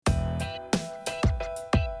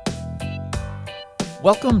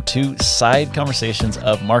Welcome to Side Conversations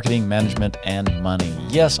of Marketing, Management, and Money.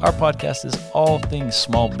 Yes, our podcast is all things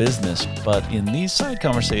small business, but in these side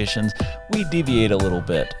conversations, we deviate a little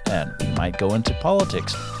bit, and we might go into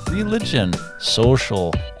politics, religion,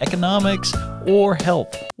 social, economics, or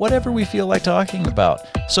health, whatever we feel like talking about.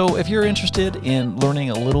 So if you're interested in learning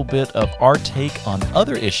a little bit of our take on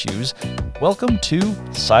other issues, welcome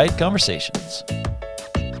to Side Conversations.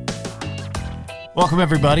 Welcome,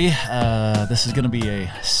 everybody. This is going to be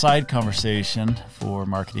a side conversation for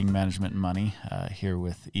marketing, management, and money here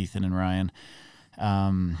with Ethan and Ryan.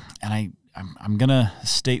 And I'm going to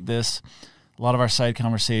state this. A lot of our side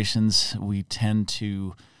conversations, we tend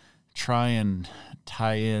to try and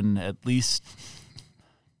tie in at least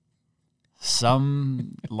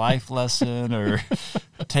some life lesson or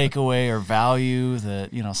takeaway or value that,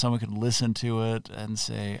 someone could listen to it and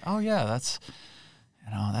say, oh, yeah, that's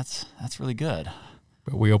really good.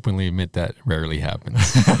 But we openly admit that rarely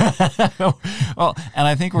happens. Well, and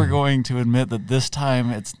I think we're going to admit that this time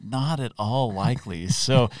it's not at all likely.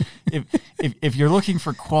 So if you're looking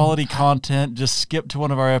for quality content, just skip to one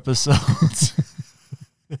of our episodes.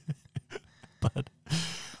 But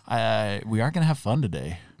we are going to have fun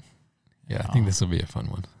today. Yeah, I think this will be a fun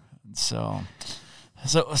one. So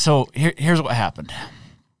here's what happened.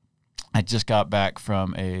 I just got back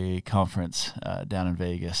from a conference down in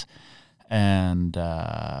Vegas, and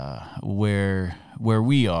where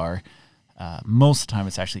we are, most of the time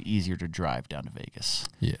it's actually easier to drive down to Vegas.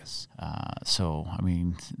 Yes. So,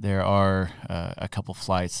 there are a couple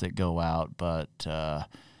flights that go out, but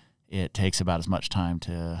it takes about as much time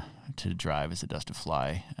to drive as it does to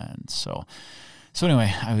fly. And so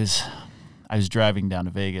anyway, I was driving down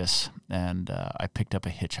to Vegas, and I picked up a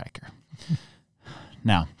hitchhiker.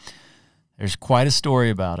 Now, there's quite a story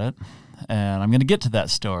about it, and I'm going to get to that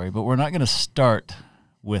story, but we're not going to start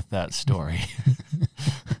with that story.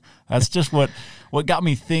 That's just what got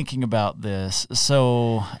me thinking about this.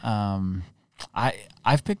 So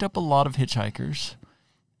I've picked up a lot of hitchhikers,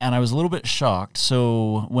 and I was a little bit shocked.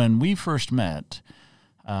 So when we first met,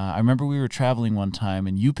 I remember we were traveling one time,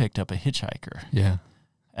 and you picked up a hitchhiker. Yeah.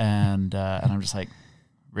 And I'm just like,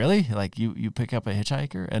 really? Like you pick up a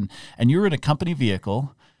hitchhiker? And you were in a company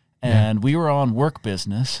vehicle. And we were on work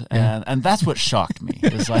business, and that's what shocked me.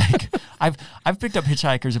 It's like I've picked up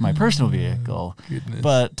hitchhikers in my personal vehicle,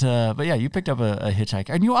 but yeah, you picked up a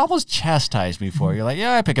hitchhiker, and you almost chastised me for it. You're like,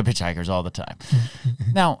 yeah, I pick up hitchhikers all the time.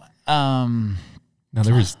 Now,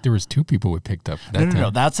 there was two people we picked up.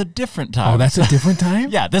 No, that's a different time. Oh, that's a different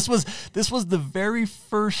time? Yeah, this was the very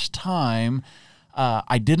first time.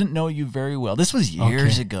 I didn't know you very well. This was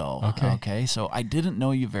years ago. Okay, so I didn't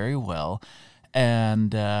know you very well.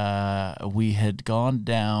 And we had gone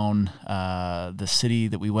down, the city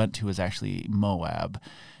that we went to was actually Moab.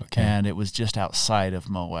 Okay. And it was just outside of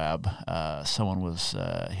Moab. Someone was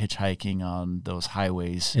hitchhiking on those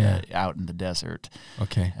highways out in the desert.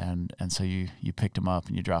 Okay. And so you picked him up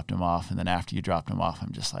and you dropped him off. And then after you dropped him off,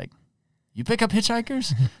 I'm just like, you pick up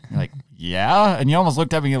hitchhikers? You're like, yeah. And you almost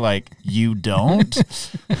looked at me and you're like, you don't?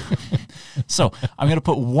 So I'm going to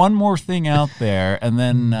put one more thing out there, and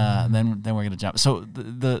then we're going to jump. So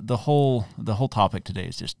the whole topic today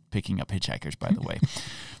is just picking up hitchhikers, by the way.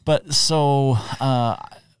 But so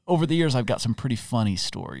over the years, I've got some pretty funny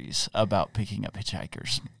stories about picking up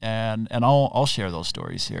hitchhikers, and I'll share those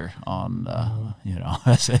stories here on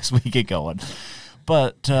as we get going.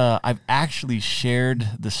 But I've actually shared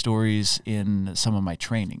the stories in some of my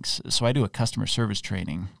trainings. So I do a customer service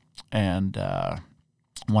training, and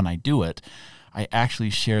when I do it, I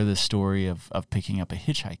actually share this story of picking up a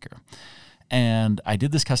hitchhiker. And I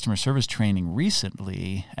did this customer service training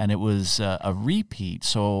recently, and it was a repeat.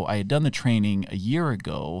 So I had done the training a year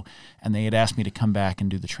ago, and they had asked me to come back and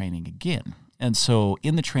do the training again. And so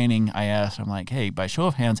in the training, I'm like, hey, by show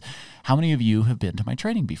of hands, how many of you have been to my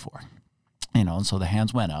training before? And so the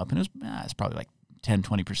hands went up, and it's probably like 10,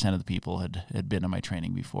 20% of the people had been to my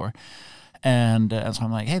training before. And so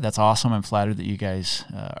I'm like, hey, that's awesome. I'm flattered that you guys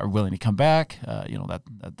are willing to come back.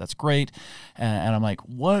 That's great. And I'm like,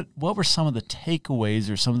 what were some of the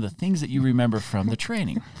takeaways or some of the things that you remember from the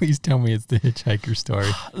training? Please tell me it's the hitchhiker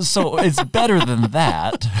story. So it's better than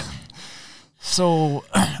that. So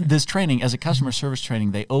this training, as a customer service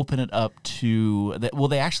training, they open it up to,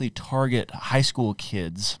 they actually target high school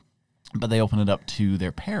kids, but they open it up to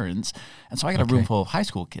their parents. And so I got a room full of high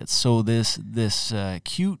school kids. So this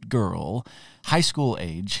cute girl, high school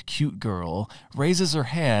age, cute girl, raises her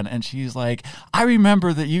hand, and she's like, I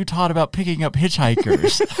remember that you taught about picking up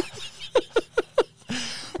hitchhikers.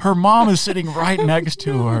 her mom is sitting right next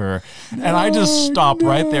to her. And I just stopped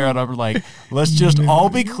right there, and I'm like, let's just all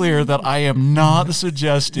be clear that I am not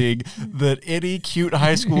suggesting that any cute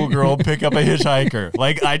high school girl pick up a hitchhiker.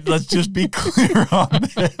 Like, let's just be clear on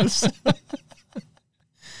this.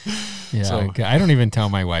 Yeah, So- I don't even tell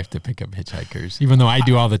my wife to pick up hitchhikers, even though I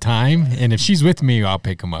do all the time. And if she's with me, I'll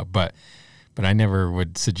pick them up. But I never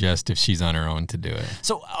would suggest if she's on her own to do it.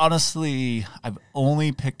 So honestly, I've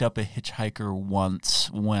only picked up a hitchhiker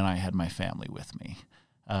once when I had my family with me.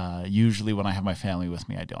 Usually when I have my family with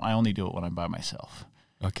me, I don't. I only do it when I'm by myself.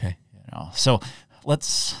 Okay. So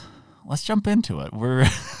let's jump into it.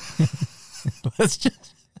 Let's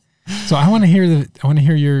just. So I want to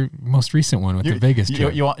hear your most recent one with the Vegas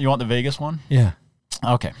trip. You want the Vegas one? Yeah.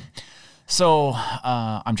 Okay. So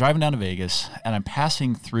I'm driving down to Vegas, and I'm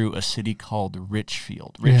passing through a city called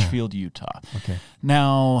Richfield, Utah. Okay.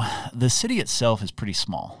 Now, the city itself is pretty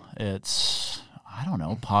small. It's, I don't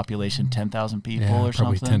know, population 10,000 people or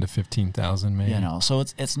probably something. 10 to 15,000 maybe. So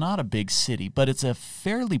it's not a big city, but it's a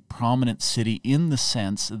fairly prominent city in the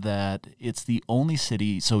sense that it's the only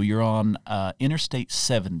city. So you're on Interstate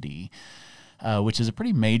 70, which is a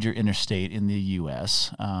pretty major interstate in the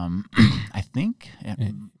U.S. I think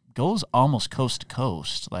it goes almost coast to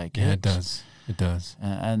coast. It does. It does.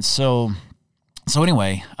 And so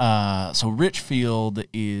anyway, so Richfield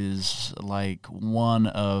is like one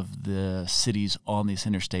of the cities on this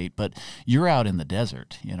interstate, but you're out in the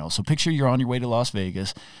desert, So picture you're on your way to Las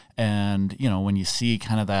Vegas, and when you see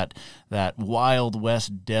kind of that Wild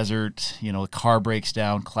West desert, the car breaks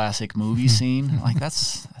down, classic movie scene, like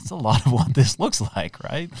that's a lot of what this looks like,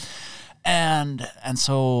 right? And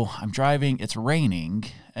so I'm driving. It's raining,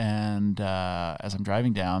 and as I'm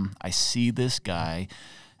driving down, I see this guy.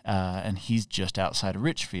 And he's just outside of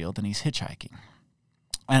Richfield, and he's hitchhiking.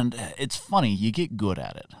 And it's funny, you get good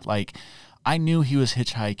at it. Like, I knew he was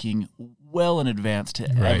hitchhiking well in advance to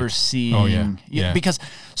ever seeing. Oh, yeah. Because,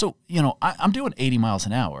 so, I'm doing 80 miles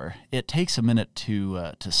an hour. It takes a minute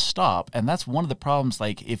to stop, and that's one of the problems.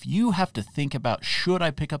 Like, if you have to think about, should I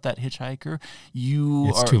pick up that hitchhiker,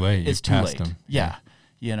 it's too late. It's too late. Him. Yeah.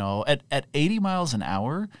 At 80 miles an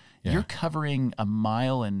hour, you're covering a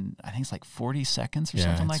mile in, I think it's like 40 seconds or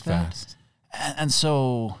something like that. Fast. And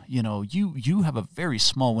so, you have a very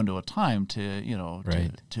small window of time to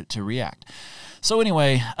react. So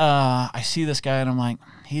anyway, I see this guy, and I'm like,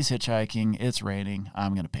 he's hitchhiking. It's raining.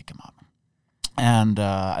 I'm going to pick him up.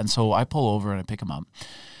 And so I pull over and I pick him up.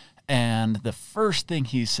 And the first thing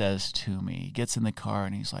he says to me, he gets in the car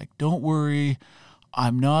and he's like, "Don't worry,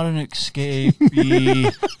 I'm not an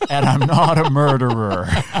escapee and I'm not a murderer."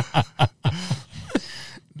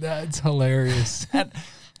 That's hilarious. And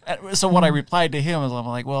so what I replied to him is, I'm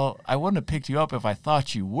like, well, I wouldn't have picked you up if I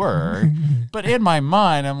thought you were. But in my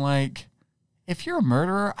mind, I'm like, if you're a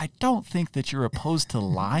murderer, I don't think that you're opposed to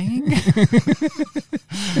lying.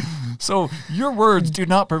 So your words do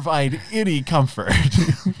not provide any comfort.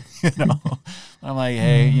 I'm like,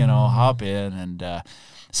 hey, hop in. And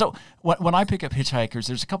so when I pick up hitchhikers,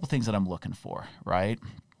 there's a couple things that I'm looking for, right?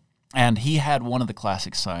 And he had one of the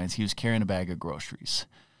classic signs. He was carrying a bag of groceries.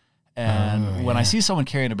 And when I see someone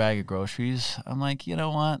carrying a bag of groceries, I'm like, you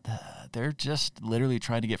know what? They're just literally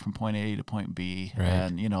trying to get from point A to point B. Right.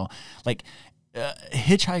 And,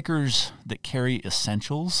 hitchhikers that carry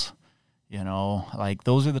essentials,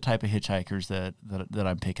 those are the type of hitchhikers that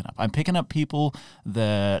I'm picking up. I'm picking up people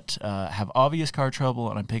that have obvious car trouble,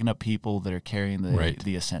 and I'm picking up people that are carrying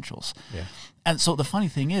the essentials. Yeah. And so the funny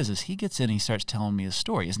thing is he gets in, he starts telling me his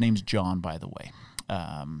story. His name's John, by the way.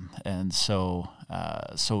 And so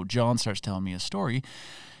John starts telling me a story,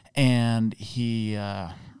 and he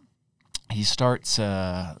starts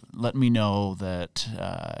letting me know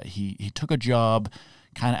that he took a job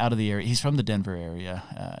kind of out of the area. He's from the Denver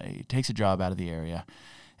area. He takes a job out of the area,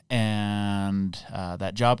 and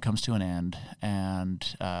that job comes to an end. And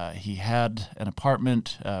he had an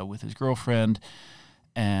apartment with his girlfriend.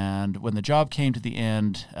 And when the job came to the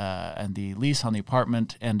end, and the lease on the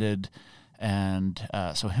apartment ended, and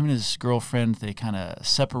so him and his girlfriend, they kind of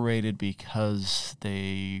separated because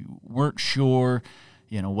they weren't sure,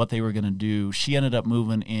 what they were going to do. She ended up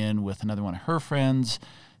moving in with another one of her friends,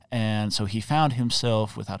 and so he found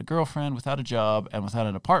himself without a girlfriend, without a job, and without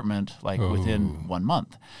an apartment, within 1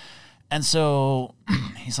 month. And so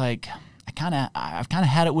he's like, I've kind of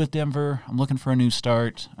had it with Denver. I'm looking for a new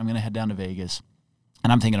start. I'm going to head down to Vegas.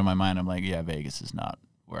 And I'm thinking in my mind, I'm like, yeah, Vegas is not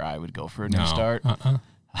where I would go for a new start.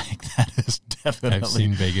 Like, that is definitely. I've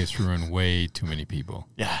seen Vegas ruin way too many people.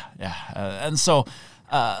 Yeah. And so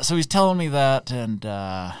he's telling me that, and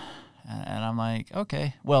And I'm like,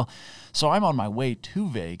 okay. Well, so I'm on my way to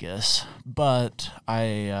Vegas, but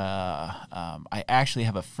I actually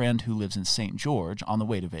have a friend who lives in St. George on the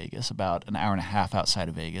way to Vegas, about an hour and a half outside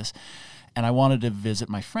of Vegas. And I wanted to visit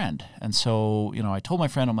my friend. And so, I told my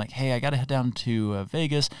friend, I'm like, hey, I got to head down to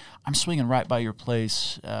Vegas. I'm swinging right by your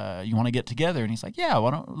place. You want to get together? And he's like, yeah,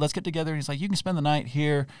 let's get together. And he's like, you can spend the night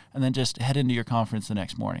here and then just head into your conference the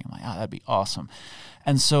next morning. I'm like, oh, that'd be awesome.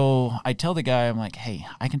 And so I tell the guy, I'm like, hey,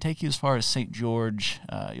 I can take you as far as St. George.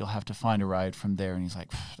 You'll have to find a ride from there. And he's like,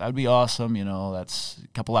 that would be awesome. That's a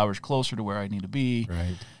couple hours closer to where I need to be.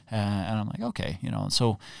 Right. And I'm like, okay, and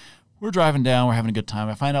so we're driving down, we're having a good time.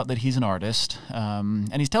 I find out that he's an artist,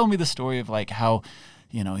 and he's telling me the story of like how,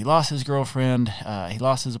 he lost his girlfriend, he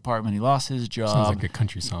lost his apartment, he lost his job. Sounds like a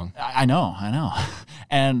country song. I know,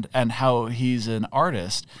 and how he's an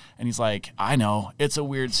artist, and he's like, I know, it's a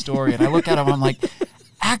weird story, and I look at him, I'm like,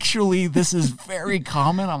 actually, this is very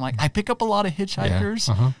common. I'm like, I pick up a lot of hitchhikers.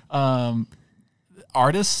 Yeah. Uh-huh.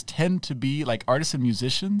 Artists tend to be like artists and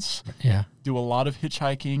musicians. Yeah. Do a lot of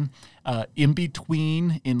hitchhiking. In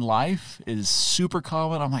between in life is super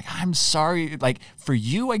common. I'm like, I'm sorry. Like for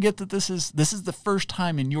you, I get that this is the first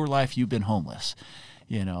time in your life you've been homeless,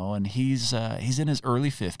 and he's in his early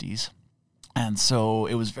 50s. And so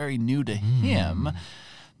it was very new to him.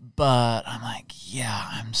 But I'm like,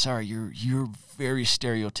 yeah, I'm sorry. You're very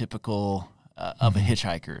stereotypical of a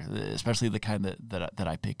hitchhiker, especially the kind that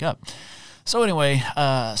I pick up. So anyway,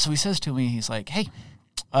 so he says to me, he's like, hey,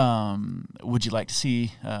 would you like to see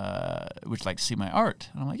my art?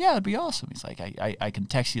 And I'm like, yeah, it'd be awesome. He's like, I can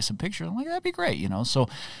text you some pictures. I'm like, that'd be great, So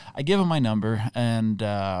I give him my number, and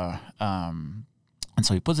so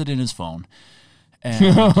he puts it in his phone,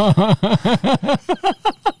 and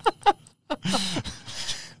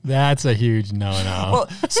That's a huge no. Well,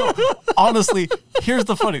 so honestly, here's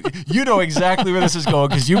the funny. You know exactly where this is going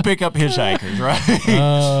because you pick up hitchhikers, right?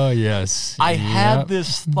 Oh, yes. I had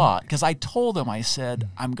this thought because I told him, I said,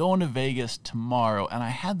 I'm going to Vegas tomorrow. And I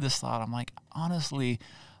had this thought. I'm like, honestly,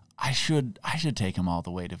 I should take him all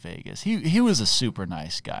the way to Vegas. He was a super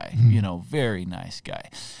nice guy, very nice guy.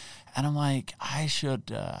 And I'm like, I should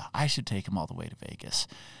take him all the way to Vegas.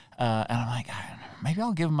 And I'm like, maybe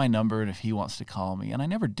I'll give him my number, and if he wants to call me. And I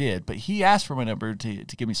never did, but he asked for my number to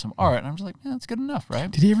give me some art, and I'm just like, yeah, that's good enough,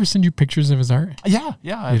 right? Did he ever send you pictures of his art? Yeah,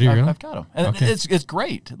 I've got them, and okay. It's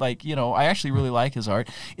great. Like I actually really like his art.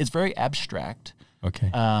 It's very abstract.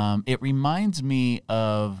 Okay. It reminds me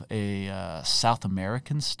of a South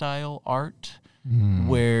American style art.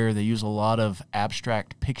 Where they use a lot of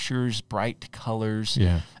abstract pictures, bright colors.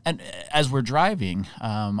 Yeah. And as we're driving,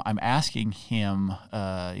 I'm asking him,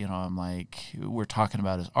 I'm like, we're talking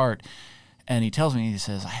about his art. And he tells me, he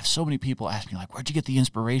says, I have so many people ask me, like, where'd you get the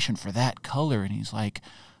inspiration for that color? And he's like,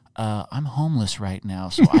 I'm homeless right now,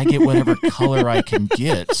 so I get whatever color I can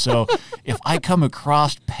get. So if I come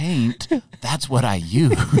across paint, that's what I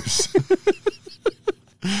use.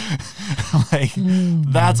 Like,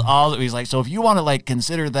 that's all. He's like, so if you want to like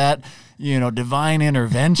consider that, divine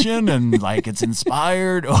intervention and like it's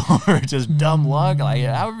inspired or just dumb luck, like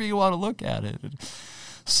however you want to look at it.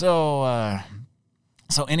 So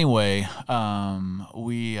anyway,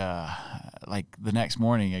 we like the next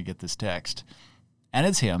morning I get this text, and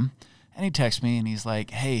it's him, and he texts me and he's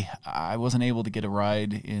like, hey, I wasn't able to get a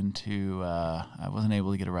ride into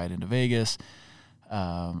Vegas.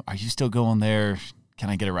 Are you still going there? Can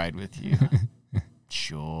I get a ride with you?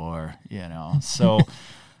 Sure. So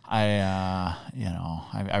I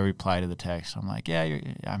reply to the text. I'm like, yeah,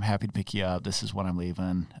 I'm happy to pick you up. This is when I'm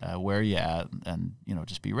leaving. Where are you at? And,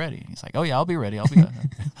 just be ready. He's like, oh yeah, I'll be ready. I'm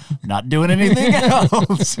not doing anything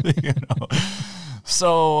else.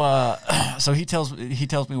 So he tells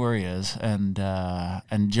me where he is, and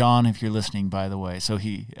John, if you're listening, by the way,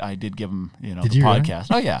 I did give him the podcast.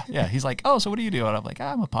 Really? Oh yeah. He's like, oh, so what do you do? And I'm like,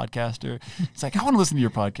 I'm a podcaster. He's like, I want to listen to your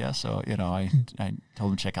podcast. So I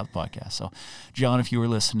told him to check out the podcast. So John, if you were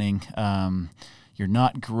listening, you're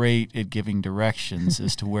not great at giving directions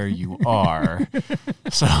as to where you are.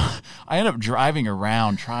 So I ended up driving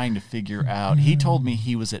around trying to figure out. He told me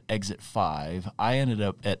he was at exit 5. I ended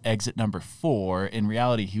up at exit number 4. In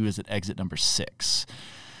reality, he was at exit number 6.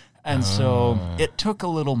 And so it took a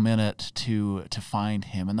little minute to find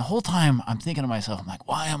him. And the whole time I'm thinking to myself, I'm like,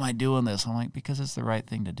 why am I doing this? I'm like, because it's the right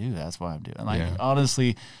thing to do. That's why I'm doing it. Like,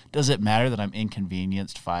 honestly, does it matter that I'm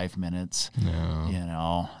inconvenienced 5 minutes?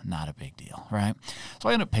 No. Not a big deal, right? So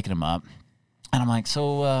I ended up picking him up. And I'm like,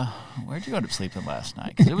 so where'd you end up sleeping last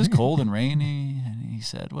night? Because it was cold and rainy. And he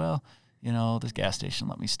said, well, this gas station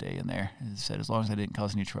let me stay in there. He said, as long as I didn't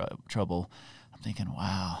cause any trouble. I'm thinking,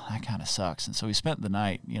 wow, that kind of sucks. And so we spent the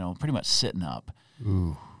night, pretty much sitting up.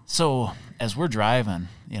 Ooh. So as we're driving,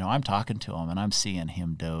 I'm talking to him and I'm seeing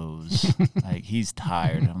him doze. Like he's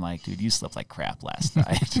tired. I'm like, dude, you slept like crap last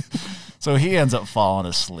night. So he ends up falling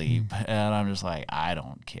asleep and I'm just like, I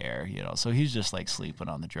don't care, So he's just like sleeping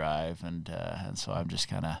on the drive and so I'm just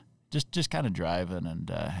kind of driving and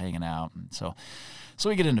hanging out. And so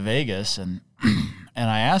we get into Vegas and and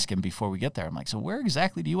I ask him before we get there, I'm like, so where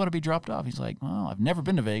exactly do you want to be dropped off? He's like, well, I've never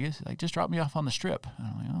been to Vegas. He's like, just drop me off on the Strip. And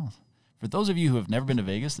I'm like, oh. For those of you who have never been to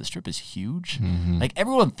Vegas, the Strip is huge. Mm-hmm. Like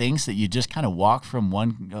everyone thinks that you just kind of walk from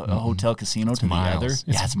one hotel casino to miles.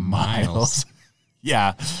 The other. It's miles.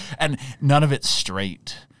 Yeah, and none of it's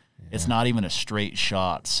straight. Yeah. It's not even a straight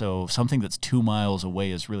shot. So something that's 2 miles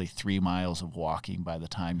away is really 3 miles of walking by the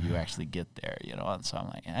time you actually get there. And so I'm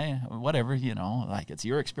like, hey, whatever. Like it's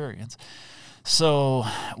your experience. So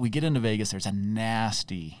we get into Vegas. There's a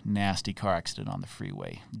nasty, nasty car accident on the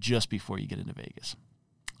freeway just before you get into Vegas.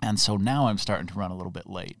 And so now I'm starting to run a little bit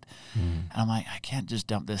late. And I'm like, I can't just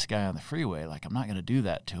dump this guy on the freeway. Like, I'm not going to do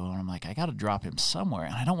that to him. I'm like, I got to drop him somewhere.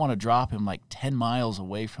 And I don't want to drop him like 10 miles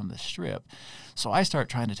away from the Strip. So I start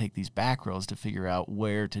trying to take these back roads to figure out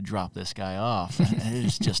where to drop this guy off. And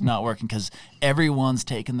it's just not working because everyone's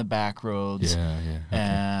taking the back roads. Yeah. Okay.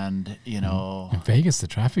 And, In Vegas, the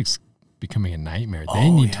traffic's becoming a nightmare. They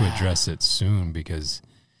need to address it soon because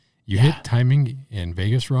you hit timing in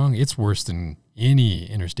Vegas wrong. It's worse than any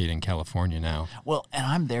interstate in California now. Well, and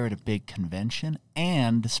I'm there at a big convention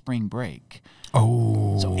and spring break.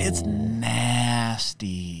 Oh. So it's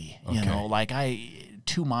nasty. Like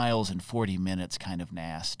 2 miles and 40 minutes kind of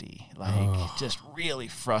nasty. Like just really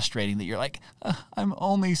frustrating that you're like, I'm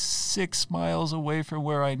only 6 miles away from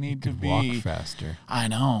where I need to be. Walk faster. I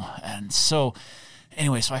know. And so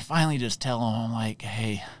anyway, so I finally just tell him, I'm like,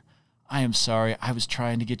 hey, I am sorry. I was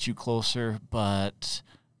trying to get you closer, but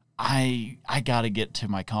I got to get to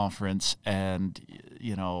my conference and,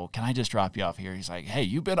 can I just drop you off here? He's like, hey,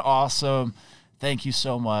 you've been awesome. Thank you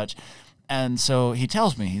so much. And so he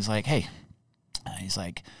tells me, he's like, hey,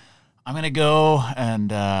 I'm going to go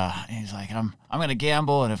and he's like, I'm going to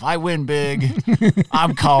gamble. And if I win big,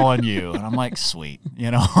 I'm calling you. And I'm like, sweet,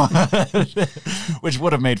 which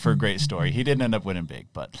would have made for a great story. He didn't end up winning big,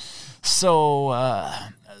 but so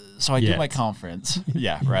I do my conference.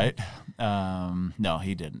 Yeah. Right. No,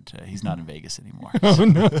 he didn't. He's not in Vegas anymore. Oh,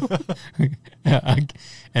 no.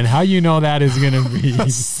 And how you know that is going to be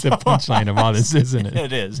the punchline of all this, isn't it?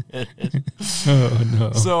 It is. Oh,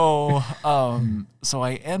 no. So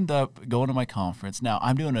I end up going to my conference. Now,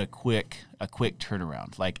 I'm doing a quick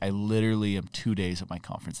turnaround. Like, I literally am 2 days at my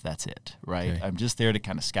conference. That's it, right? Okay. I'm just there to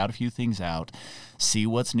kind of scout a few things out, see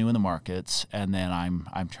what's new in the markets, and then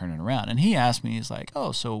I'm turning around. And he asked me, he's like,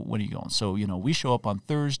 oh, so when are you going? So, we show up on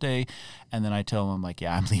Thursday, and then I tell him, like,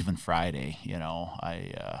 yeah, I'm leaving Friday.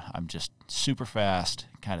 I'm just super fast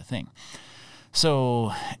kind of thing.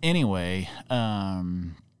 So anyway,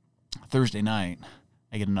 Thursday night,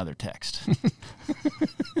 I get another text.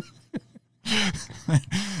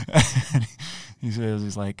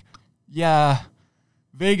 He's like, yeah,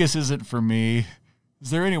 Vegas isn't for me.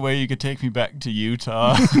 Is there any way you could take me back to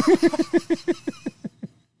Utah?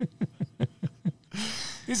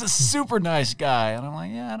 He's a super nice guy. And I'm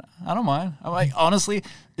like, yeah, I don't mind. I'm like, honestly,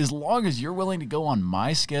 as long as you're willing to go on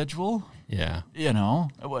my schedule, yeah,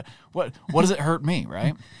 what does it hurt me,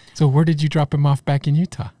 right? So where did you drop him off back in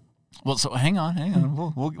Utah? Well, so hang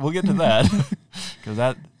on. We'll get to that because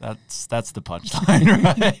that's the punchline,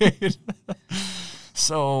 right?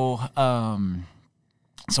 So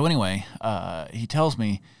anyway, he tells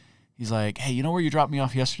me, he's like, hey, you know where you dropped me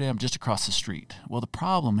off yesterday? I'm just across the street. Well, the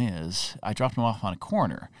problem is I dropped him off on a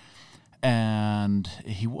corner, and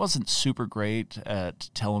he wasn't super great at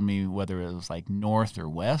telling me whether it was like north or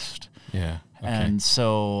west. Yeah. Okay. And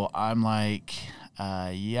so I'm like,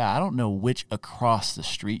 I don't know which across the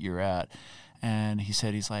street you're at. And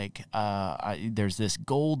he's like, there's this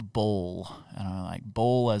gold bowl. And I'm like,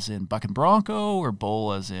 bowl as in Buck and Bronco or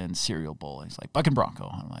bowl as in cereal bowl? He's like, Buck and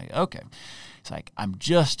Bronco. I'm like, okay. He's like, I'm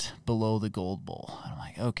just below the gold bowl. And I'm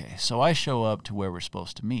like, okay. So I show up to where we're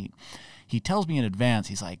supposed to meet. He tells me in advance,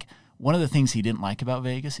 he's like, one of the things he didn't like about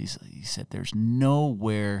Vegas, he said there's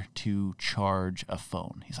nowhere to charge a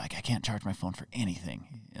phone. He's like, I can't charge my phone for anything.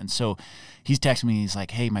 And so he's texting me. He's like,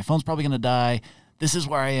 hey, my phone's probably going to die. This is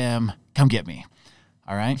where I am. Come get me.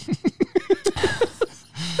 All right?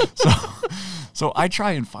 So I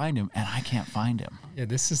try and find him, and I can't find him. Yeah,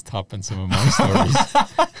 this is topping some of my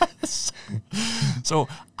stories. So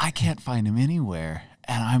I can't find him anywhere,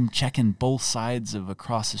 and I'm checking both sides of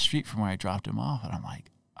across the street from where I dropped him off, and I'm like,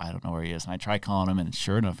 I don't know where he is. And I try calling him, and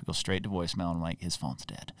sure enough, it goes straight to voicemail. And I'm like, his phone's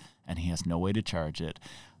dead, and he has no way to charge it.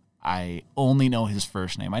 I only know his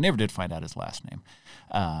first name. I never did find out his last name.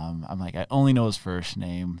 I'm like, I only know his first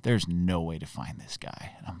name. There's no way to find this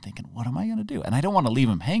guy. And I'm thinking, what am I going to do? And I don't want to leave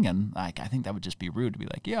him hanging. Like, I think that would just be rude to be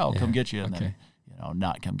like, yeah, I'll come get you. And then,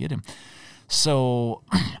 not come get him. So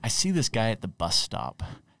I see this guy at the bus stop.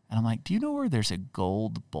 And I'm like, do you know where there's a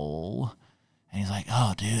gold bowl? And he's like,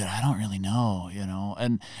 oh, dude, I don't really know,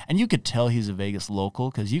 And you could tell he's a Vegas local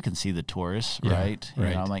because you can see the tourists, right?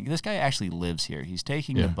 Right. I'm like, this guy actually lives here. He's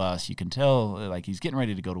taking the bus. You can tell, like, he's getting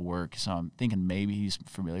ready to go to work. So I'm thinking maybe he's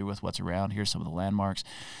familiar with what's around here, some of the landmarks.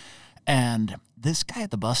 And this guy at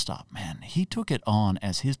the bus stop, man, he took it on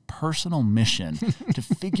as his personal mission to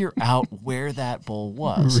figure out where that bowl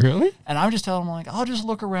was. Really? And I'm just telling him, like, I'll just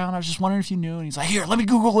look around. I was just wondering if you knew. And he's like, here, let me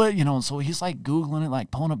Google it. And so he's like Googling it, like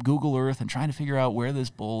pulling up Google Earth and trying to figure out where this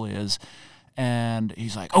bowl is. And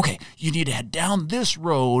he's like, okay, you need to head down this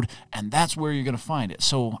road, and that's where you're going to find it.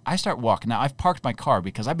 So I start walking. Now, I've parked my car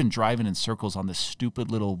because I've been driving in circles on this stupid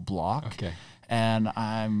little block. Okay. And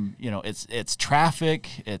I'm, it's traffic.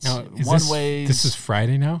 It's one way. This is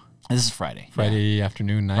Friday now? This is Friday. Friday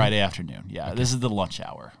afternoon, night? Friday afternoon, yeah. Okay. This is the lunch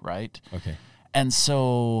hour, right? Okay. And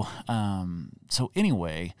so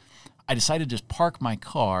anyway, I decided to just park my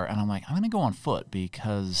car, and I'm like, I'm going to go on foot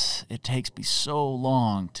because it takes me so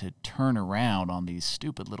long to turn around on these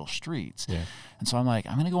stupid little streets. Yeah. And so I'm like,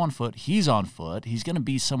 I'm going to go on foot. He's on foot. He's going to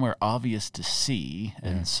be somewhere obvious to see. Yeah.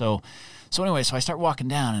 And so anyway, so I start walking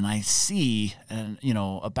down, and I see,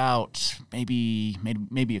 about maybe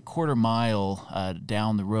a quarter mile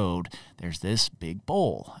down the road, there's this big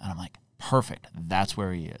bowl. And I'm like, perfect. That's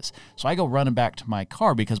where he is. So I go running back to my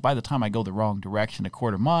car because by the time I go the wrong direction a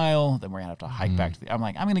quarter mile, then we're going to have to hike back to I'm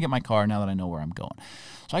like, I'm going to get my car now that I know where I'm going.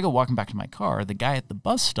 So I go walking back to my car. The guy at the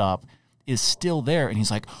bus stop is still there, and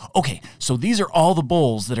he's like, okay, so these are all the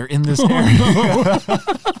bowls that are in this area.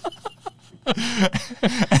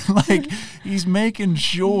 And like, he's making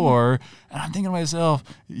sure, and I'm thinking to myself,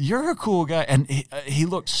 you're a cool guy. And he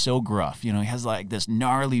looks so gruff. He has like this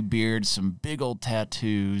gnarly beard, some big old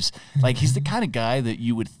tattoos. Like, he's the kind of guy that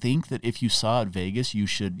you would think that if you saw at Vegas, you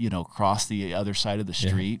should, cross the other side of the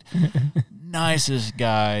street. Yeah. Nicest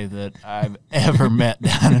guy that I've ever met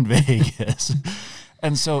down in Vegas.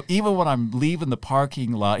 And so even when I'm leaving the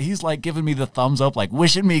parking lot, he's like giving me the thumbs up, like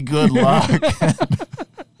wishing me good luck.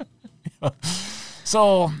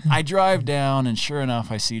 So I drive down, and sure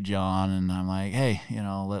enough, I see John, and I'm like, hey,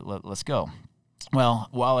 let's go. Well,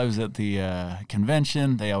 while I was at the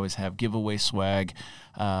convention, they always have giveaway swag.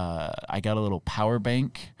 I got a little power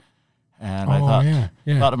bank, and I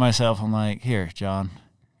thought to myself, I'm like, here, John,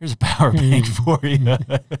 here's a power bank for you.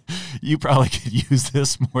 You probably could use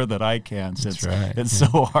this more than I can since it's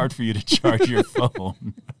so hard for you to charge your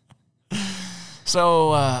phone.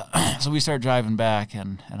 So we start driving back,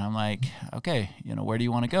 and I'm like, okay, where do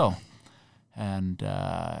you want to go? And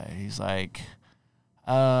he's like,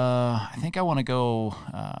 I think I want to go.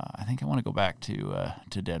 I think I want to go back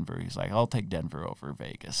to Denver. He's like, I'll take Denver over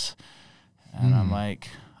Vegas. And I'm like,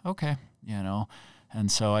 okay,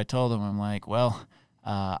 And so I told him, I'm like, well,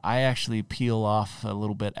 I actually peel off a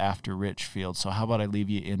little bit after Richfield. So how about I leave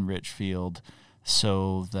you in Richfield?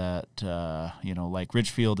 So that, like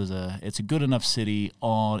Richfield it's a good enough city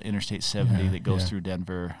on Interstate 70 that goes through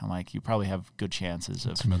Denver. I'm like, you probably have good chances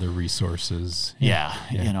of some other resources. Yeah.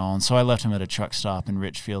 And so I left him at a truck stop in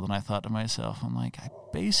Richfield, and I thought to myself, I'm like, I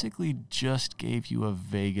basically just gave you a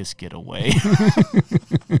Vegas getaway.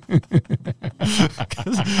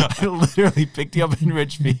 Because I literally picked you up in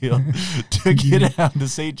Richfield, took you down to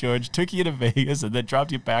St. George, took you to Vegas, and then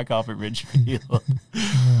dropped you back off at Richfield.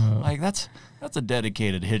 Like, that's a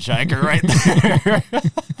dedicated hitchhiker right there.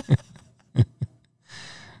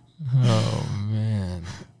 Oh, man.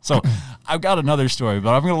 So I've got another story,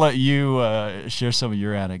 but I'm going to let you share some of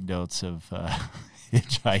your anecdotes of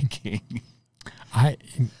hitchhiking. I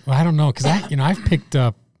don't know, because I've picked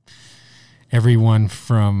up everyone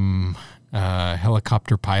from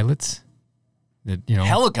helicopter pilots.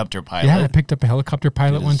 Helicopter pilot? Yeah, I picked up a helicopter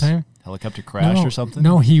pilot one time. Helicopter crash or something?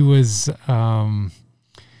 No, he was...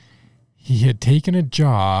 he had taken a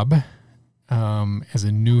job as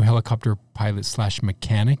a new helicopter pilot /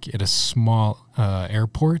 mechanic at a small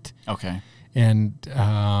airport. Okay. And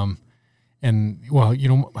well,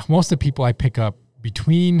 most of the people I pick up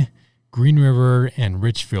between Green River and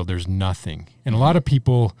Richfield, there's nothing. And a lot of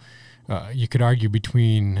people, you could argue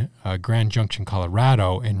between Grand Junction,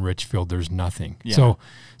 Colorado and Richfield, there's nothing. Yeah. So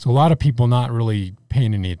a lot of people not really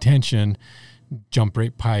paying any attention jump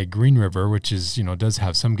right by Green River, which is, does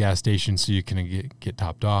have some gas stations so you can get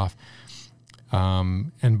topped off.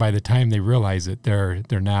 And by the time they realize it, they're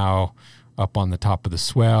now up on the top of the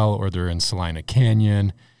swell, or they're in Salina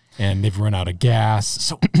Canyon. and they've run out of gas,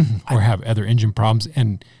 So or have other engine problems,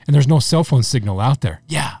 and there's no cell phone signal out there.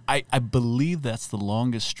 yeah, I believe that's the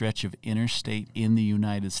longest stretch of interstate in the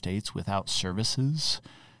United States without services.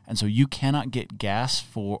 And so you cannot get gas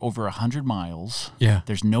for over 100 miles. Yeah.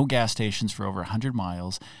 There's no gas stations for over 100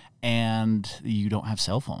 miles. And you don't have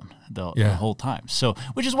cell phone the whole time. So,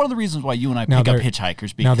 which is one of the reasons why you and I pick up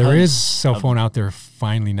hitchhikers. Now, there is cell phone out there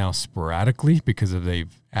finally now sporadically because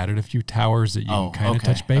they've added a few towers that you can kind of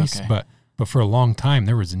touch base. Okay. But for a long time,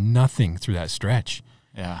 there was nothing through that stretch.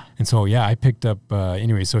 Yeah. And so, yeah, I picked up,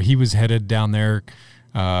 anyway, so he was headed down there,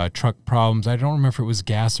 truck problems. I don't remember if it was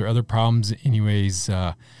gas or other problems. Anyways,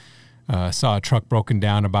 saw a truck broken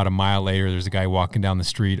down about a mile later. There's a guy walking down the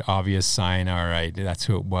street, obvious sign. All right, that's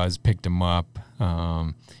who it was. Picked him up.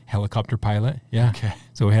 Helicopter pilot. Yeah. Okay.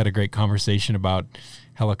 So we had a great conversation about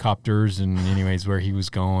helicopters and anyways where he was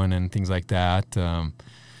going and things like that.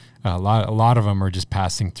 A lot of them are just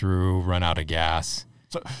passing through, run out of gas.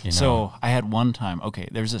 So I had one time,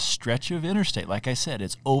 there's a stretch of interstate. Like I said,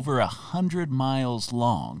 it's over 100 miles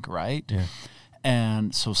long, right? Yeah.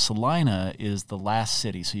 And so Salina is the last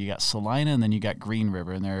city. So you got Salina and then you got Green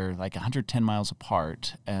River, and they're like 110 miles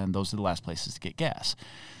apart, and those are the last places to get gas.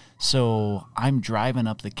 So I'm driving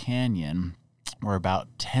up the canyon. We're about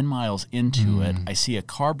 10 miles into it. I see a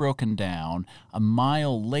car broken down. A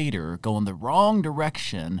mile later, going the wrong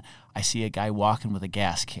direction, I see a guy walking with a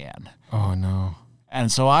gas can. Oh, no.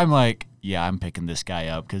 And so I'm like, yeah, I'm picking this guy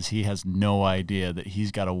up because he has no idea that he's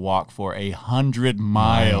got to walk for 100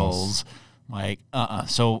 miles. Like,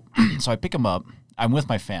 So I pick him up. I'm with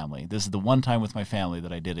my family. This is the one time with my family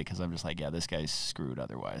that I did it because I'm just like, yeah, this guy's screwed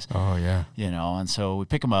otherwise. Oh, yeah. And so we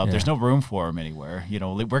pick him up. Yeah. There's no room for him anywhere.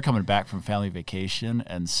 We're coming back from family vacation,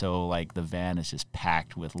 and so, like, the van is just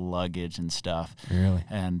packed with luggage and stuff. Really?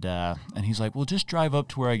 And he's like, well, just drive up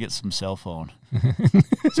to where I get some cell phone.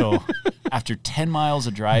 So after 10 miles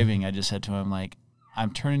of driving, I just said to him, like,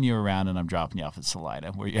 I'm turning you around and I'm dropping you off at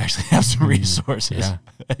Salina where you actually have some resources. Yeah.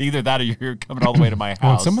 Either that or you're coming all the way to my house.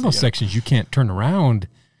 Well, in some of those sections, you can't turn around.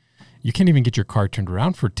 You can't even get your car turned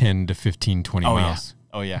around for 10 to 15, 20 miles.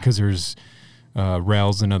 Yeah. Oh, yeah. Because there's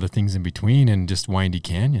rails and other things in between and just windy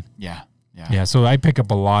canyon. Yeah. Yeah. Yeah. So I pick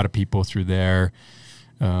up a lot of people through there.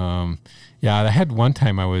 I had one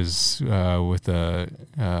time I was with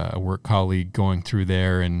a work colleague going through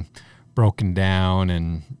there and broken down.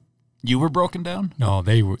 And you were broken down? No,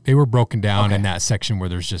 they were broken down in that section where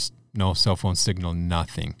there's just no cell phone signal,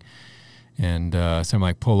 nothing. And so I'm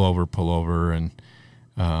like, pull over, and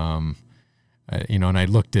and I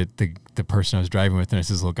looked at the person I was driving with, and I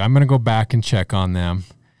says, look, I'm going to go back and check on them.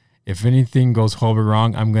 If anything goes horribly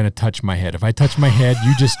wrong, I'm going to touch my head. If I touch my head,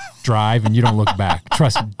 you just drive and you don't look back.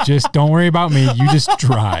 Trust me, just don't worry about me. You just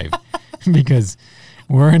drive because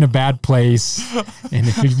we're in a bad place. And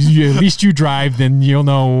if at least you drive, then you'll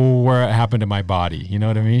know where it happened to my body. You know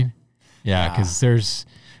what I mean? Yeah, because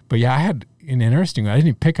I had an interesting, I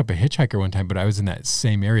didn't pick up a hitchhiker one time, but I was in that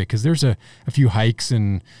same area because there's a few hikes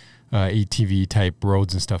and ATV type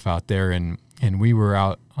roads and stuff out there. And we were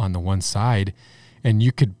out on the one side, and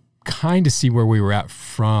you could kind of see where we were at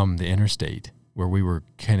from the interstate, where we were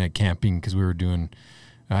kind of camping because we were doing,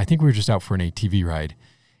 I think we were just out for an ATV ride.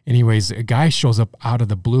 Anyways, a guy shows up out of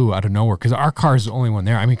the blue, out of nowhere, because our car is the only one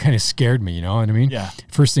there. I mean, it kind of scared me, you know what I mean? Yeah.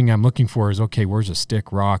 First thing I'm looking for is, okay, where's a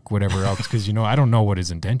stick, rock, whatever else, because, I don't know what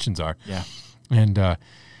his intentions are. Yeah.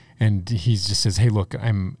 And he just says, hey, look,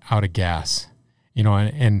 I'm out of gas,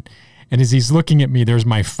 and as he's looking at me, there's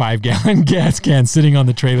my 5-gallon gas can sitting on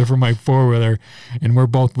the trailer for my four-wheeler, and we're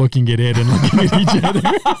both looking at it and looking at each other.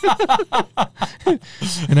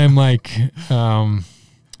 And I'm like,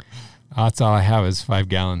 that's all I have is 5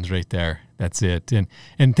 gallons right there. That's it.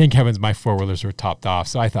 And thank heavens my four-wheelers were topped off.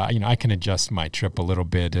 So I thought, I can adjust my trip a little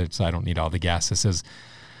bit so I don't need all the gas. It says,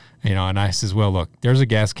 and I says, well, look, there's a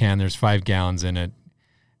gas can. There's 5 gallons in it.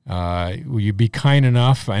 Will you be kind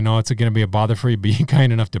enough? I know it's going to be a bother for you. Be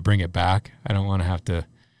kind enough to bring it back. I don't want to have to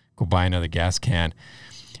go buy another gas can.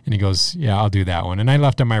 And he goes, yeah, I'll do that one. And I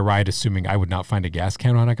left on my ride assuming I would not find a gas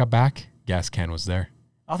can when I got back. Gas can was there.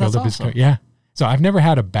 Oh, that's awesome. Yeah. So I've never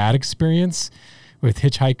had a bad experience with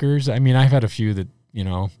hitchhikers. I mean, I've had a few that,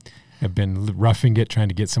 have been roughing it, trying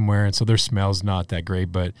to get somewhere. And so their smell's not that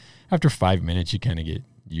great. But after 5 minutes, you kind of get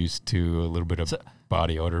used to a little bit of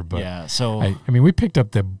body odor. But yeah, so I mean, we picked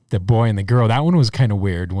up the boy and the girl. That one was kind of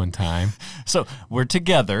weird one time. So we're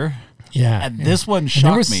together. Yeah. And this one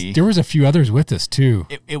shocked me. There was a few others with us too.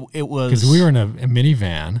 It was because we were in a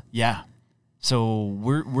minivan. Yeah. So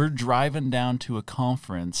we're driving down to a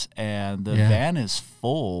conference, and the van is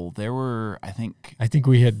full. There were, I think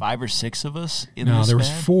we had 5 or 6 of us in no, this there was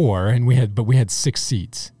van. 4, and we had 6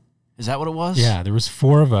 seats. Is that what it was? Yeah, there was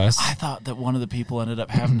 4 of us. I thought that one of the people ended up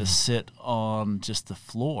having to sit on just the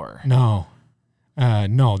floor. No,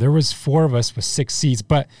 there was 4 of us with 6 seats,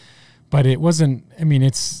 but it wasn't. I mean,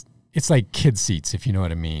 it's like kid seats, if you know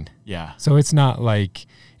what I mean. Yeah. So it's not like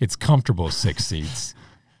it's comfortable 6 seats.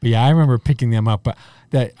 But yeah, I remember picking them up. But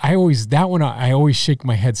I always shake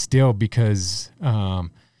my head still because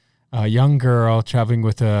a young girl traveling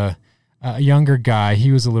with a younger guy.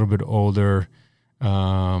 He was a little bit older,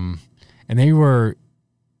 and they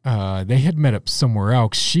had met up somewhere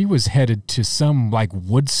else. She was headed to some like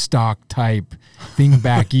Woodstock type thing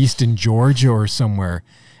back east in Georgia or somewhere,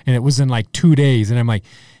 and it was in like 2 days. And I'm like,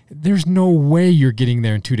 there's no way you're getting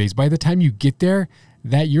there in 2 days. By the time you get there,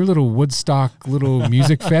 that your little Woodstock little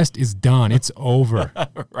music fest is done. It's over.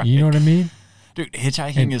 Right. You know what I mean? Dude,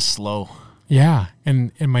 hitchhiking is slow. Yeah.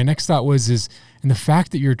 And my next thought was the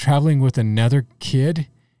fact that you're traveling with another kid,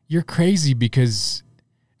 you're crazy because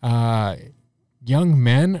young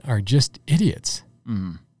men are just idiots.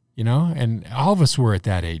 Mm. You know, and all of us were at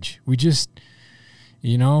that age. We just,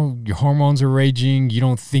 you know, your hormones are raging. You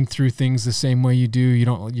don't think through things the same way you do.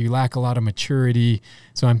 You lack a lot of maturity.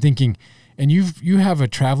 So I'm thinking, and you have a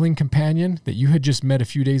traveling companion that you had just met a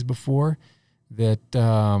few days before that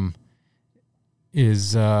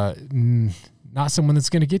is not someone that's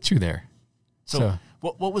going to get you there. So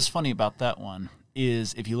what was funny about that one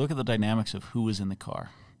is if you look at the dynamics of who was in the car,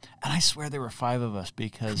 and I swear there were 5 of us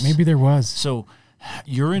because maybe there was. So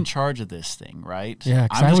you're in charge of this thing, right? Yeah,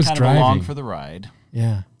 because I was kind driving. of along for the ride.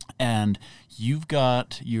 Yeah. And you've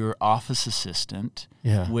got your office assistant,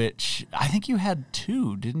 which I think you had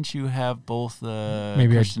 2. Didn't you have both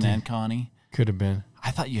Kirsten and Connie? Could have been.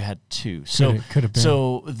 I thought you had 2. So could have been.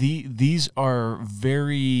 So these are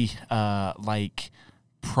very like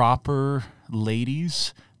proper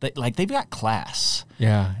ladies. They've got class.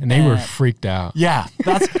 Yeah, and they were freaked out. Yeah,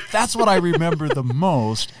 that's what I remember the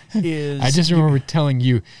most. I just remember telling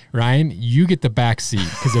you, Ryan, you get the back seat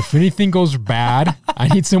because if anything goes bad, I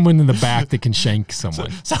need someone in the back that can shank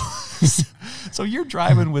someone. So you're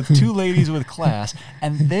driving with 2 ladies with class,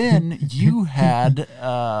 and then you had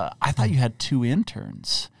I thought you had 2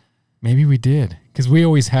 interns. Maybe we did because we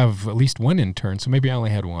always have at least 1 intern. So maybe I only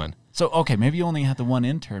had 1. So, okay, maybe you only had the 1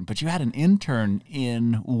 intern, but you had an intern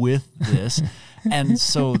in with this. And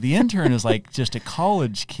so the intern is like just a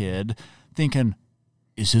college kid thinking,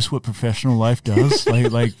 is this what professional life does?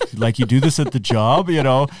 like you do this at the job, you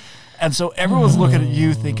know? And so everyone's looking at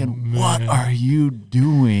you thinking, what are you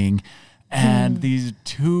doing? And these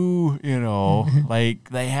 2, you know,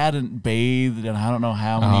 like they hadn't bathed in I don't know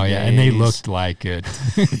how many days. And they looked like it.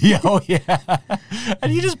 yeah.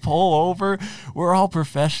 And you just pull over. We're all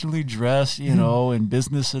professionally dressed, you know, in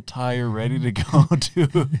business attire, ready to go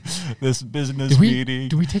to this business meeting.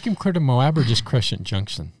 Did we take him clear to Moab or just Crescent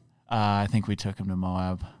Junction? I think we took him to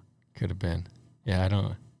Moab. Could have been. Yeah, I don't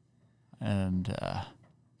know.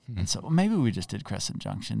 And so maybe we just did Crescent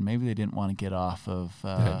Junction. Maybe they didn't want to get off of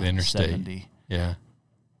the interstate. 70. Yeah.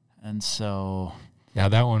 And so... Yeah,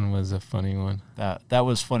 that one was a funny one. That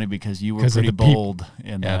was funny because you were pretty bold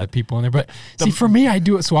in that. Yeah, the people in there. But see, for me, I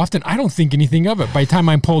do it so often, I don't think anything of it. By the time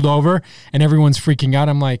I'm pulled over and everyone's freaking out,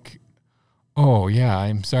 I'm like, oh, yeah,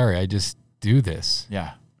 I'm sorry. I just do this.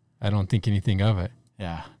 Yeah. I don't think anything of it.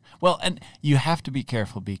 Yeah. Well, and you have to be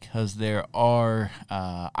careful because there are,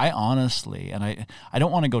 I honestly, and I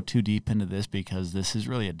don't want to go too deep into this because this is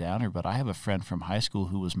really a downer, but I have a friend from high school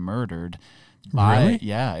who was murdered. Really?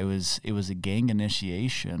 Yeah, it was a gang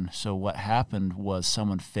initiation. So what happened was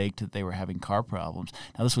someone faked that they were having car problems.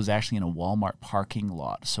 Now this was actually in a Walmart parking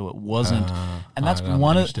lot, so it wasn't. And that's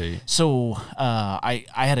one of. So I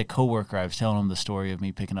had a coworker. I was telling him the story of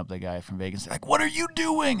me picking up the guy from Vegas. They're like, what are you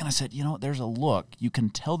doing? And I said, you know, there's a look. You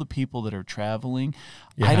can tell the people that are traveling.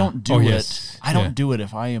 Yeah. I don't do it. I don't do it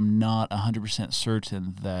if I am not 100%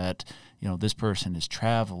 certain that, you know, this person is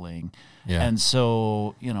traveling. Yeah. And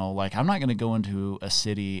so, you know, like I'm not going to go into a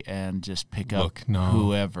city and just pick up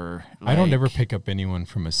whoever. I don't ever pick up anyone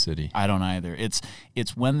from a city. I don't either. It's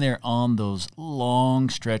when they're on those long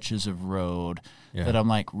stretches of road that I'm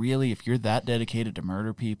like, really, if you're that dedicated to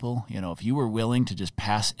murder people, you know, if you were willing to just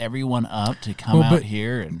pass everyone up to come out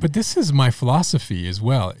here. But this is my philosophy as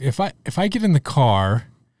well. If I get in the car,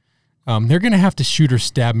 they're going to have to shoot or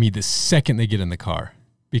stab me the second they get in the car.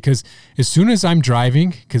 Because as soon as I'm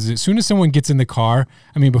driving, because as soon as someone gets in the car,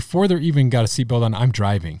 I mean, before they're even got a seatbelt on, I'm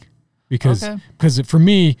driving. Because for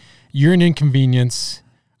me, you're an inconvenience.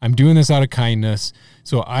 I'm doing this out of kindness.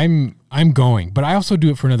 So I'm going. But I also do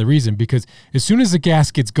it for another reason, because as soon as the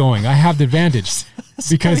gas gets going, I have the advantage.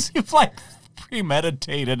 Because you've like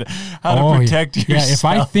premeditated how to protect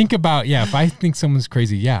yourself. Yeah, if I think someone's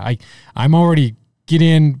crazy, I'm already get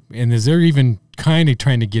in, and is there even kind of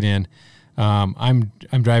trying to get in? I'm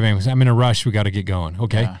driving. I'm in a rush. We got to get going.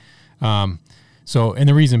 Okay. Yeah. So, and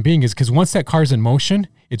the reason being is because once that car's in motion,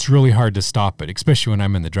 it's really hard to stop it, especially when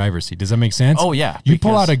I'm in the driver's seat. Does that make sense? Oh, yeah. You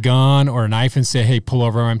pull out a gun or a knife and say, hey, pull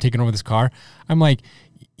over, I'm taking over this car. I'm like,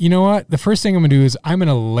 you know what? The first thing I'm going to do is I'm going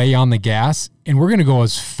to lay on the gas, and we're going to go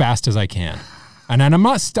as fast as I can. And then I'm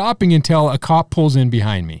not stopping until a cop pulls in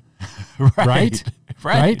behind me. Right?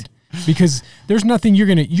 Because there's nothing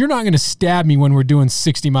you're not going to stab me when we're doing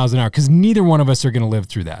 60 miles an hour, because neither one of us are going to live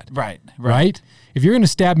through that. Right? If you're going to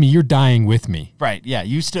stab me, you're dying with me. Right. Yeah.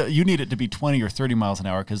 You need it to be 20 or 30 miles an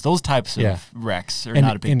hour, because those types of wrecks are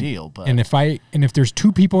not a big deal. But if there's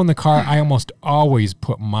two people in the car, I almost always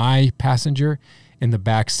put my passenger in the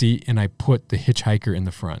back seat and I put the hitchhiker in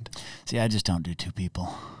the front. See, I just don't do two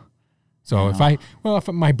people. So if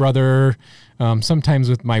my brother, sometimes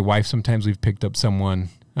with my wife, sometimes we've picked up someone.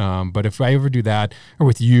 But if I ever do that, or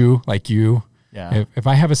with you, if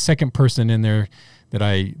I have a second person in there that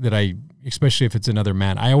I, especially if it's another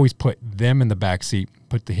man, I always put them in the back seat,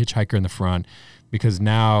 put the hitchhiker in the front, because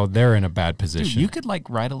now they're in a bad position. Dude, you could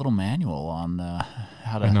write a little manual on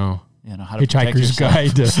how to, how to Hitchhiker's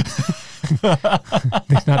Guide to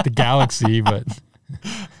not the galaxy, but.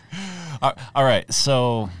 All right.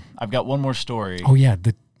 So I've got one more story. Oh yeah.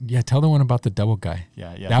 Tell the one about the double guy.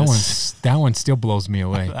 Yeah. That one still blows me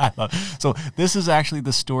away. So this is actually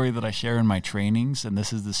the story that I share in my trainings, and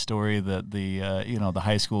this is the story that the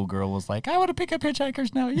high school girl was like, I want to pick up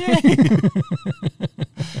hitchhikers now, yay!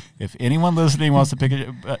 If anyone listening wants to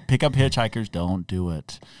pick up hitchhikers, don't do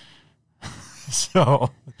it.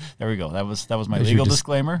 So there we go. That was my legal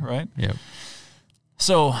disclaimer, right? Yep.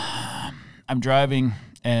 So I'm driving,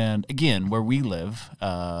 and again, where we live,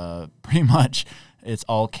 pretty much. It's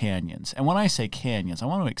all canyons. And when I say canyons, I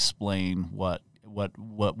want to explain what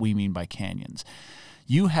we mean by canyons.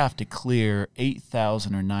 You have to clear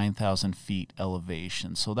 8,000 or 9,000 feet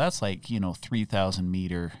elevation. So that's like, 3,000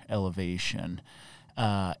 meter elevation.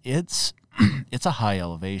 It's a high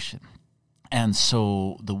elevation. And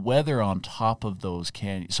so the weather on top of those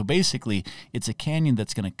canyons, so basically it's a canyon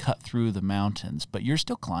that's going to cut through the mountains, but you're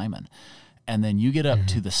still climbing. And then you get up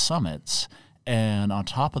to the summits, and on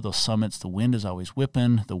top of those summits, the wind is always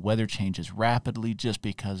whipping. The weather changes rapidly just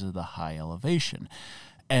because of the high elevation.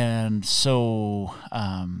 And so,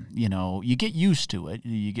 you get used to it.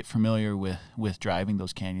 You get familiar with driving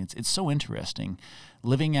those canyons. It's so interesting.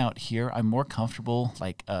 Living out here, I'm more comfortable,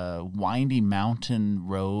 like a windy mountain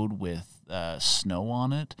road with snow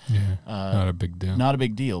on it. Yeah, not a big deal. Not a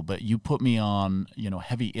big deal, but you put me on,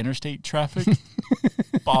 heavy interstate traffic,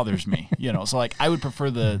 bothers me. So like I would prefer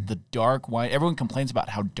the dark white. Everyone complains about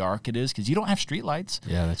how dark it is because you don't have street lights.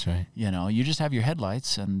 Yeah, that's right. You just have your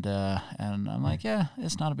headlights, and I'm like, yeah,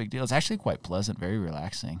 it's not a big deal. It's actually quite pleasant, very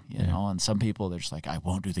relaxing. You know, and some people they're just like, I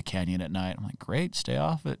won't do the canyon at night. I'm like, great, stay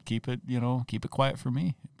off it, keep it quiet for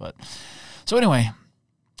me. But so anyway.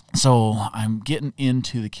 So I'm getting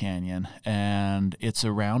into the canyon, and it's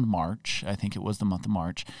around March. I think it was the month of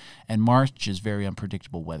March. And March is very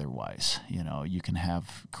unpredictable weather-wise. You can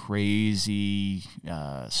have crazy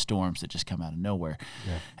storms that just come out of nowhere.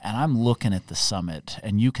 Yeah. And I'm looking at the summit,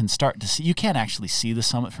 and you can start to see. You can't actually see the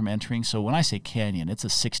summit from entering. So when I say canyon, it's a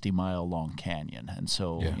 60-mile long canyon, and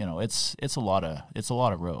so it's a lot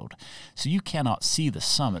of road. So you cannot see the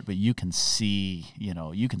summit, but you can see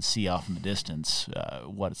off in the distance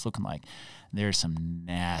what it's looking like. There's some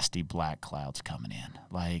nasty black clouds coming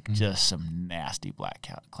in, just some nasty black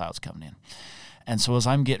clouds coming in. And so as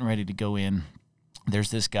I'm getting ready to go in, there's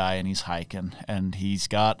this guy, and he's hiking, and he's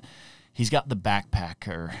got the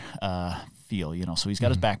backpacker feel, so he's got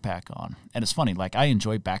his backpack on. And it's funny, I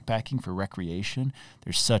enjoy backpacking for recreation.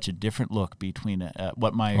 There's such a different look between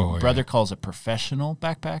what my brother calls a professional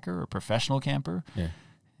backpacker or professional camper. Yeah.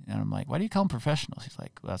 And I'm like, why do you call them professionals? He's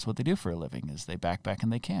like, well, that's what they do for a living, is they backpack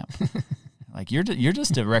and they camp. You're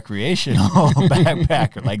just a recreational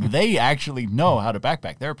backpacker. They actually know how to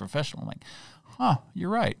backpack. They're a professional. I'm like, huh, you're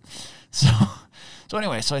right. So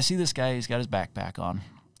anyway, so I see this guy. He's got his backpack on,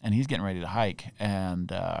 and he's getting ready to hike,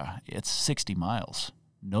 and it's 60 miles.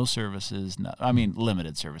 No services.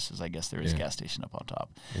 Limited services. I guess there is a gas station up on top.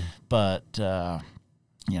 Yeah. But,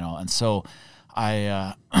 and so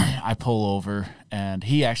I pull over, and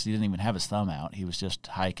he actually didn't even have his thumb out. He was just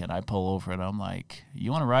hiking. I pull over, and I'm like,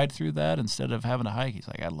 you want to ride through that instead of having to hike? He's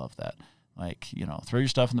like, I love that. I'm Like, throw your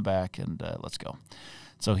stuff in the back and let's go.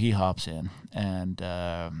 So he hops in, and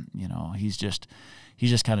he's just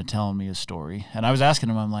kind of telling me his story. And I was asking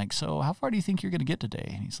him, I'm like, so how far do you think you're going to get today?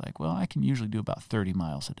 And he's like, well, I can usually do about 30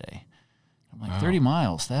 miles a day. I'm like, wow. 30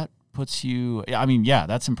 miles, that puts you,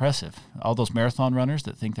 that's impressive. All those marathon runners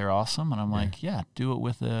that think they're awesome. And I'm like, yeah, do it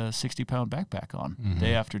with a 60-pound backpack on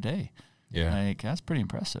day after day. Yeah. Like, that's pretty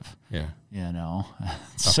impressive. Yeah.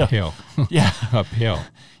 So, uphill. Yeah. Uphill.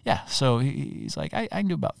 Yeah. So he's like, I can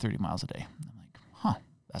do about 30 miles a day. I'm like, huh,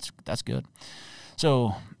 that's good.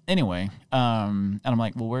 So anyway, and I'm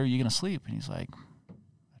like, well, where are you going to sleep? And he's like,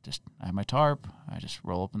 I have my tarp. I just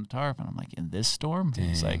roll open the tarp. And I'm like, in this storm? Dang.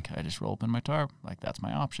 He's like, I just roll open my tarp. Like, that's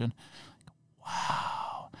my option.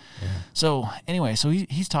 Wow. Yeah. So anyway, so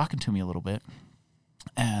he's talking to me a little bit.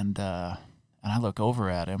 And I look over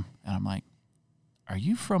at him, and I'm like, are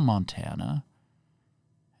you from Montana?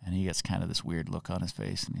 And he gets kind of this weird look on his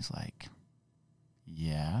face, and he's like,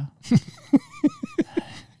 yeah.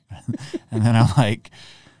 And then I'm like,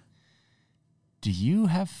 do you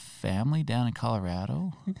have family down in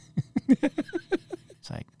Colorado? It's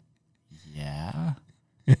like, yeah.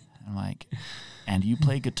 I'm like, and you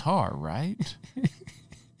play guitar, right?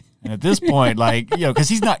 And at this point, because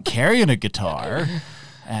he's not carrying a guitar,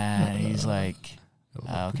 and he's like,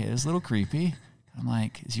 okay, this is a little creepy. I'm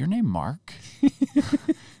like, is your name Mark?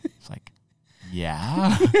 It's like,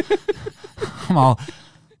 yeah. I'm all,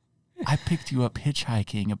 I picked you up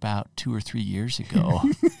hitchhiking about 2 or 3 years ago.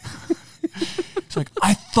 It's like,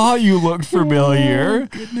 I thought you looked familiar. Oh,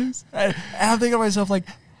 goodness. And I'm thinking to myself, like,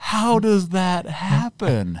 how does that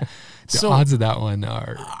happen? The odds of that one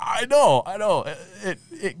are... I know.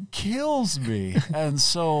 It kills me. And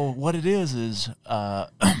so what it is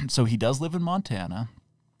so he does live in Montana,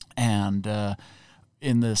 and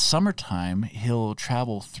in the summertime, he'll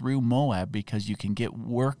travel through Moab because you can get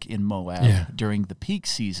work in Moab during the peak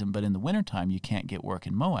season, but in the wintertime, you can't get work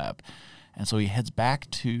in Moab. And so he heads back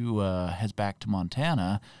to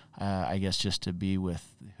Montana, I guess just to be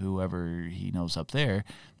with whoever he knows up there.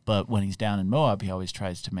 But when he's down in Moab, he always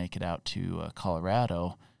tries to make it out to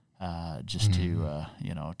Colorado, just to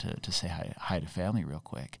say hi to family real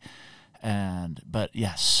quick. But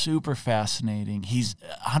yeah, super fascinating. He's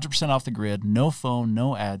 100% off the grid, no phone,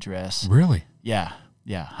 no address. Really? Yeah,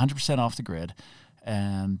 100% off the grid.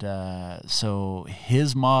 And so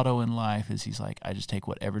his motto in life is, he's like, I just take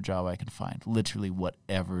whatever job I can find, literally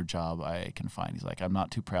whatever job I can find. He's like, I'm not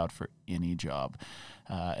too proud for any job.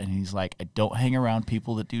 And he's like, I don't hang around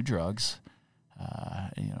people that do drugs,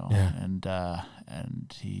 and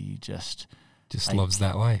he just loves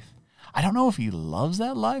that life. I don't know if he loves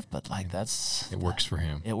that life, but it works for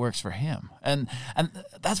him. It works for him. And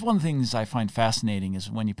that's one of the things I find fascinating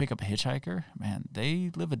is when you pick up a hitchhiker, man,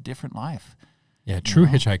 they live a different life. Yeah, true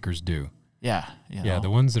hitchhikers do. Yeah. Yeah, the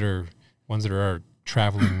ones that are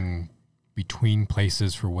traveling between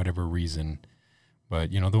places for whatever reason. But,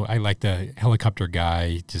 I like the helicopter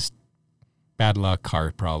guy, just bad luck,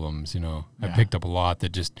 car problems, I picked up a lot that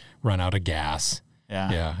just run out of gas.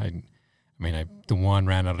 Yeah. Yeah, the one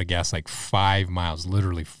ran out of gas like 5 miles,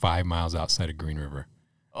 literally 5 miles outside of Green River.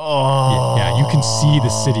 Oh. Yeah, you can see the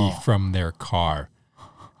city from their car.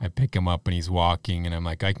 I pick him up and he's walking, and I'm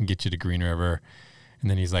like, I can get you to Green River. And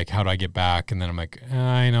then he's like, how do I get back? And then I'm like,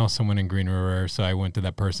 I know someone in Green River. So I went to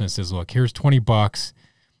that person and says, look, here's $20.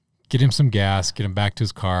 Get him some gas, get him back to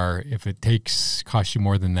his car. If it costs you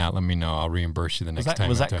more than that, let me know. I'll reimburse you the next time.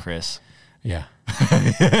 Was that Chris? Yeah.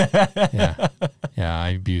 Yeah, I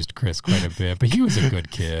abused Chris quite a bit, but he was a good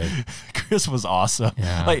kid. Chris was awesome.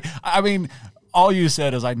 Yeah. All you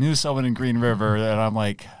said is I knew someone in Green River, and I'm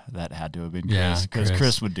like, that had to have been Chris, because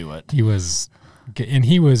Chris would do it.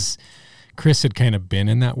 Chris had kind of been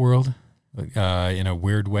in that world in a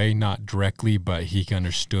weird way, not directly, but he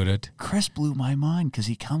understood it. Chris blew my mind because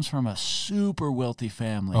he comes from a super wealthy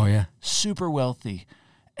family. Oh, yeah. Super wealthy,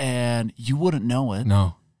 and you wouldn't know it.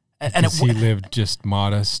 No. And he lived just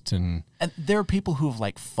modest, and there are people who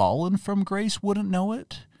have fallen from grace, wouldn't know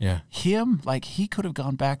it. Yeah. Him, he could have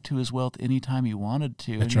gone back to his wealth anytime he wanted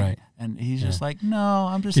to. That's right. And he's just like, no,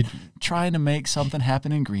 I'm just trying to make something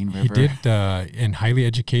happen in Green River. He did, and highly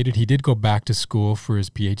educated. He did go back to school for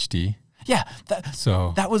his PhD. Yeah,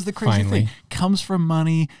 that was the crazy thing. Comes from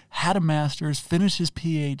money, had a master's, finished his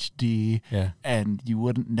PhD, and you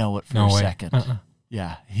wouldn't know it for a second.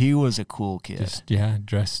 Yeah, he was a cool kid.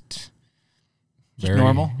 Dressed very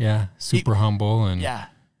normal. Yeah, super humble, and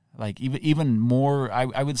even more.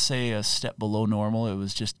 I would say a step below normal. It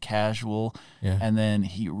was just casual. Yeah, and then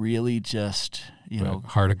he really just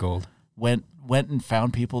heart of gold. Went and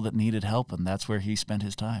found people that needed help, and that's where he spent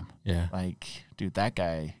his time. Yeah, dude, that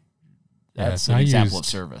guy that's so an I example used- of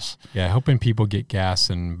service. Yeah, helping people get gas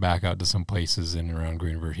and back out to some places in and around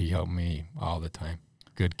Green River. He helped me all the time.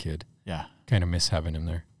 Good kid. Yeah. Kind of miss having him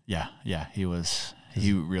there. Yeah. He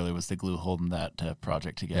really was the glue holding that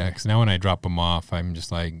project together. Yeah, because now when I drop him off, I'm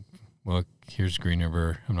just like, look, here's Green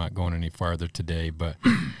River. I'm not going any farther today, but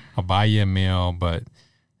I'll buy you a meal. But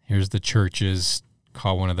here's the churches.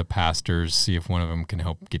 Call one of the pastors, see if one of them can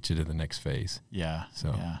help get you to the next phase. Yeah.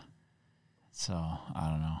 So. Yeah. So I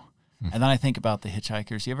don't know. And then I think about the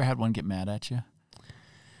hitchhikers. You ever had one get mad at you?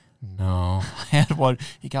 No. I had one.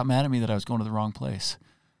 He got mad at me that I was going to the wrong place.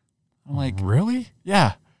 I'm like, really?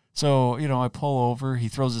 yeah. So, I pull over. He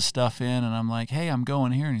throws his stuff in, and I'm like, hey, I'm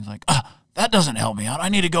going here. And he's like, that doesn't help me out. I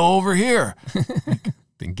need to go over here.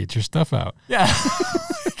 Then get your stuff out. Yeah.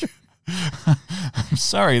 I'm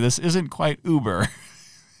sorry. This isn't quite Uber.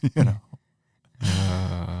 Yeah.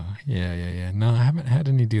 No, I haven't had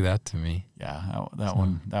any do that to me. Yeah, that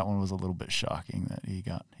one was a little bit shocking that he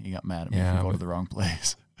got mad at me for going to the wrong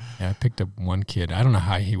place. Yeah, I picked up one kid. I don't know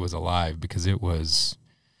how he was alive because it was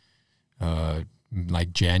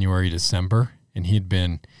like January, December, and he'd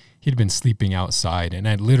been sleeping outside, and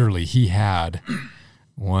he had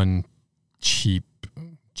one cheap,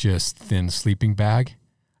 just thin sleeping bag.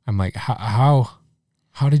 I'm like, how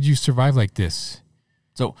did you survive like this?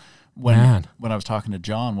 So when I was talking to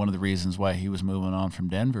John, one of the reasons why he was moving on from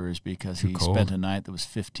Denver is because he spent a night that was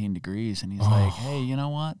 15 degrees, and he's like, hey, you know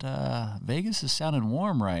what? Vegas is sounding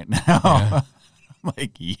warm right now. Yeah. I'm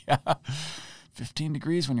like, yeah, 15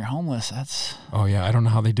 degrees when you're homeless, that's... Oh, yeah, I don't know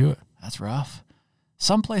how they do it. That's rough.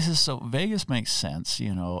 Some places, so Vegas makes sense,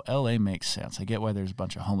 L.A. makes sense. I get why there's a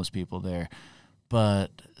bunch of homeless people there. But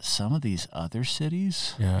some of these other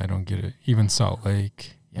cities... Yeah, I don't get it. Even Salt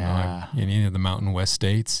Lake. Yeah. In any of the Mountain West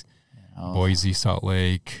states. Boise, Salt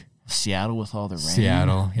Lake. Seattle with all the rain.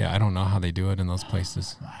 Seattle. Yeah, I don't know how they do it in those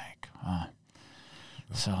places.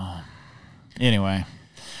 So, anyway.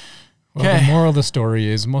 Well, the moral of the story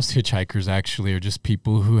is most hitchhikers actually are just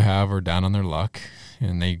people who are down on their luck,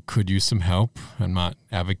 and they could use some help. I'm not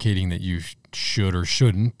advocating that you should or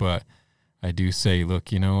shouldn't, but I do say,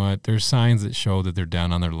 look, you know what? There's signs that show that they're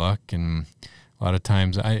down on their luck, and a lot of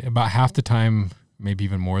times, about half the time, maybe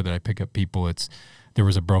even more, that I pick up people, there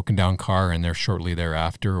was a broken down car and they're shortly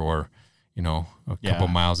thereafter, or a couple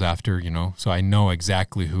miles after. So I know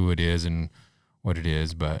exactly who it is and what it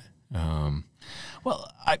is, but.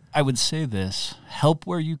 Well, I would say this: help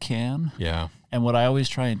where you can. Yeah. And what I always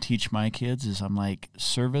try and teach my kids is, I'm like,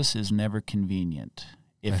 service is never convenient.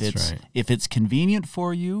 If it's convenient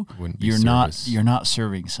for you, you're not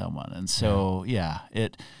serving someone. And so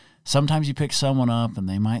sometimes you pick someone up and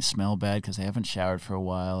they might smell bad because they haven't showered for a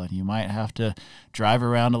while, and you might have to drive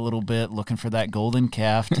around a little bit looking for that golden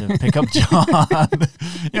calf to pick up John.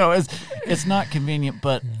 It's not convenient,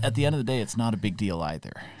 but at the end of the day, it's not a big deal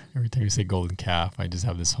either. Every time you say golden calf, I just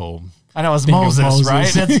have this whole... I know, it's Moses,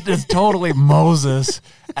 right? It's totally Moses.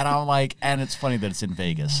 And I'm like, and it's funny that it's in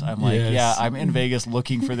Vegas. I'm like, yeah, I'm in Vegas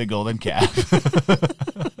looking for the golden calf.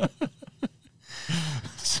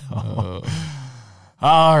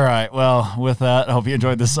 All right. Well, with that, I hope you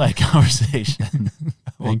enjoyed this side conversation.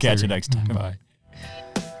 We'll catch you next time. Bye.